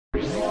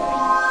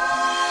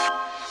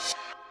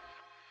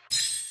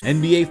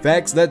NBA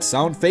facts that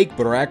sound fake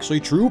but are actually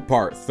true,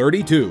 part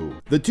 32.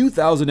 The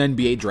 2000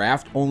 NBA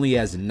draft only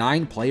has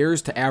 9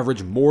 players to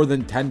average more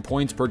than 10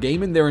 points per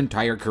game in their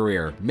entire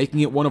career,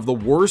 making it one of the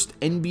worst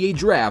NBA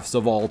drafts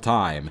of all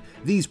time.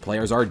 These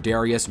players are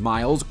Darius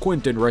Miles,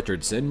 Quentin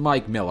Richardson,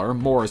 Mike Miller,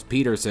 Morris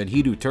Peterson,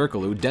 Hedo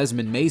Turkoglu,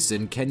 Desmond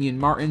Mason, Kenyon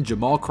Martin,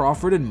 Jamal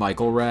Crawford, and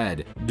Michael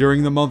Redd.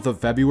 During the month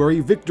of February,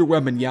 Victor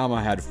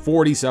Wembanyama had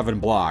 47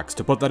 blocks.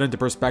 To put that into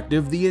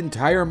perspective, the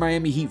entire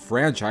Miami Heat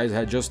franchise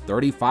had just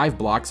 35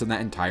 blocks in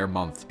that entire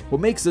month. What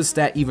makes this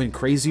stat even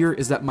crazier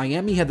is that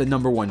Miami had the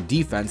 #1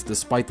 defense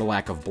despite the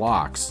lack of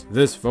blocks.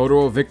 This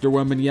photo of Victor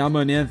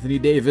Wembanyama and Anthony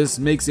Davis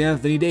makes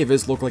Anthony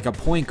Davis look like a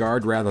point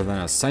guard rather than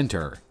a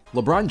center.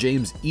 LeBron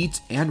James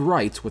eats and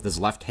writes with his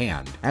left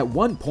hand. At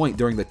one point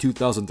during the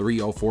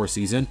 2003-04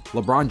 season,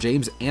 LeBron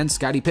James and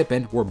Scottie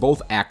Pippen were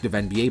both active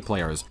NBA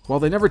players.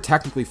 While they never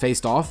technically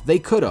faced off, they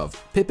could have.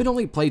 Pippen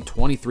only played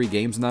 23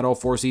 games in that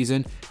 04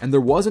 season, and there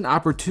was an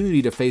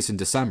opportunity to face in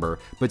December,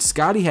 but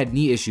Scottie had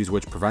knee issues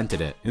which prevented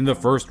it. In the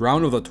first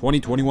round of the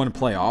 2021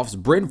 playoffs,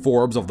 Bryn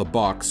Forbes of the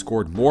Bucks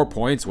scored more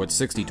points with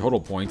 60 total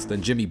points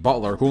than Jimmy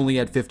Butler, who only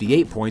had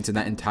 58 points in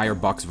that entire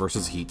Bucks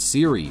vs. Heat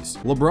series.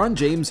 LeBron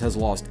James has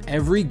lost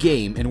every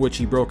game in which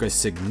he broke a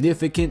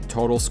significant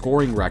total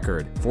scoring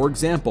record. For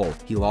example,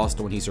 he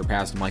lost when he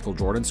surpassed Michael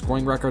Jordan's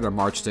scoring record on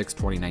March 6,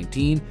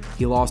 2019.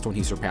 He lost when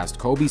he surpassed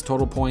Kobe's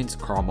total points,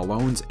 Karl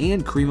Malone's,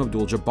 and Kareem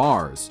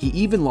Abdul-Jabbar's. He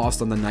even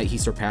lost on the night he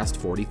surpassed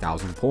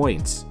 40,000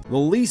 points. The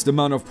least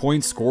amount of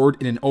points scored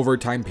in an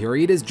overtime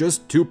period is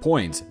just 2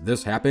 points.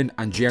 This happened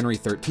on January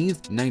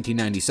 13th,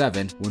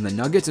 1997, when the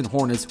Nuggets and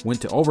Hornets went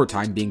to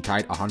overtime being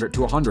tied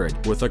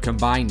 100-100. With a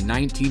combined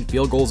 19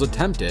 field goals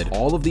attempted,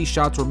 all of these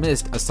shots were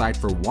missed aside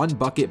for one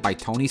bucket by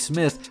Tony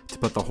Smith to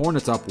put the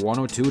Hornets up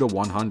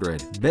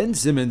 102-100. Ben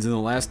Simmons in the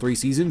last 3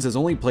 seasons has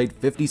only played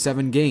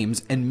 57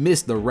 games and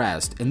missed the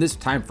rest. In this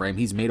time frame,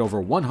 he's made over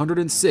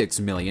 $106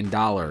 million.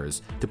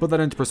 To put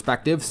that into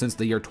perspective, since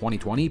the year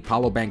 2020,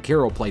 Paolo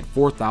Banchero played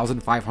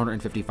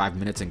 4,555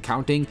 minutes and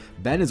counting.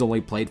 Ben has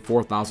only played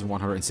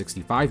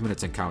 4,165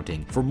 minutes and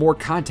counting. For more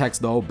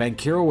context though,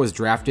 Banchero was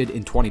drafted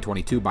in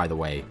 2022 by the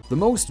way. The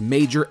most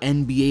major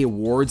NBA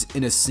awards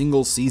in a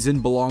single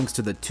season belongs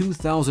to the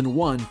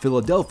 2001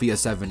 Philadelphia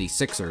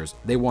 76ers.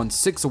 They won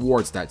 6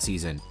 awards that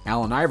season.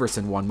 Allen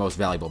Iverson won Most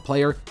Valuable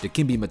Player,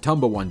 Dikembe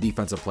Mutombo won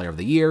Defensive Player of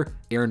the Year,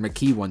 Aaron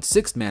McKie won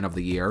 6th Man of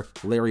the Year,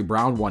 Larry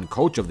Brown won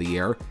Coach of the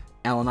Year,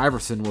 Allen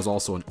Iverson was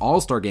also an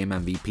All-Star Game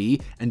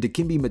MVP, and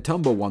Dikembe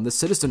Mutombo won the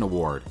Citizen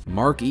Award.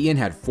 Mark Eaton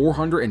had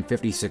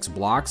 456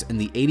 blocks in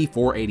the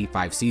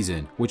 84-85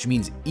 season, which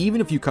means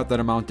even if you cut that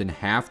amount in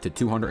half to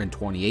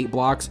 228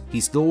 blocks, he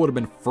still would have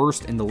been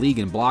first in the league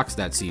in blocks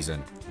that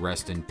season.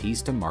 Rest in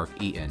peace to Mark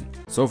Eaton.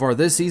 So far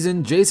this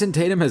season, Jason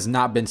Tatum has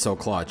not been so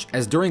clutch,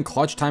 as during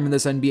clutch time in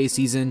this NBA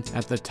season,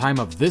 at the time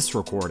of this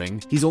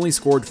recording, he's only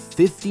scored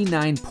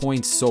 59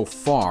 points so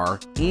far,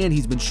 and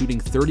he's been shooting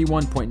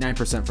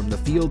 31.9% from the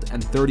field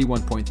and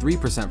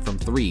 31.3% from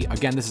 3.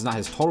 Again, this is not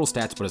his total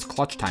stats, but his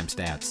clutch time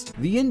stats.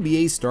 The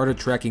NBA started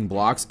tracking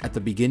blocks at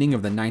the beginning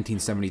of the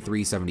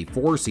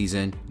 1973-74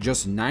 season.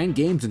 Just 9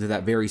 games into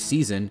that very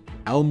season,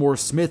 Elmore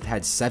Smith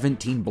had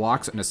 17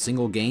 blocks in a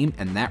single game,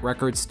 and that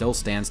record still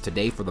stands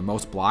today for the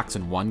most blocks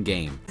in one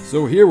game.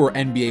 So here were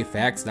NBA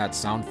facts that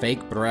sound fake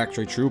but are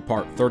actually true,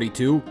 part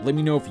 32. Let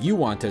me know if you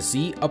want to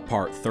see a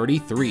part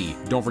 33.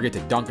 Don't forget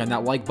to dunk on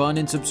that like button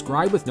and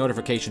subscribe with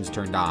notifications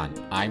turned on.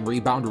 I'm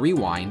Rebound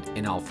Rewind,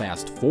 and I'll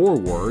fast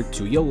forward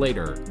to you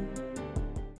later.